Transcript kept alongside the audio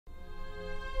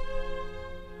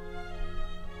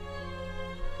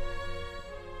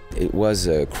It was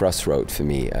a crossroad for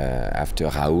me after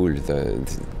Raoul,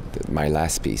 my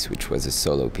last piece, which was a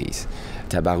solo piece.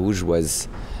 Tabac Rouge was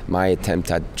my attempt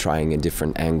at trying a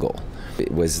different angle.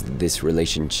 It was this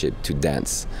relationship to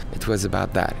dance. It was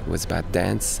about that. It was about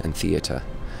dance and theater,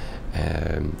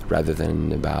 rather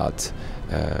than about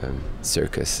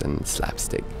circus and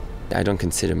slapstick. I don't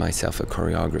consider myself a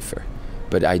choreographer,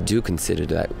 but I do consider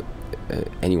that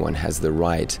anyone has the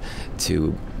right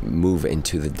to move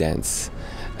into the dance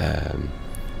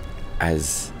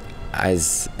as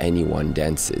anyone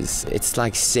dances. It's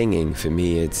like singing for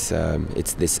me. It's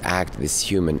this act, this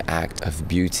human act of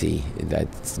beauty that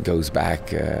goes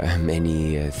back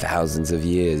many thousands of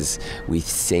years. We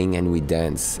sing and we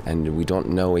dance, and we don't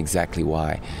know exactly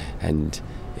why, and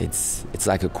it's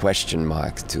like a question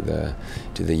mark to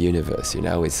the universe. You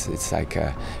know, it's like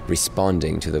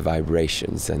responding to the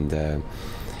vibrations, and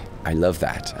I love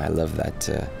that. I love that.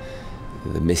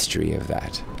 The mystery of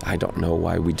that. I don't know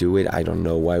why we do it. I don't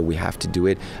know why we have to do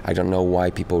it. I don't know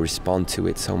why people respond to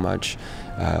it so much.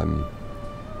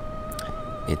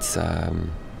 It's a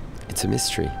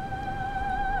mystery.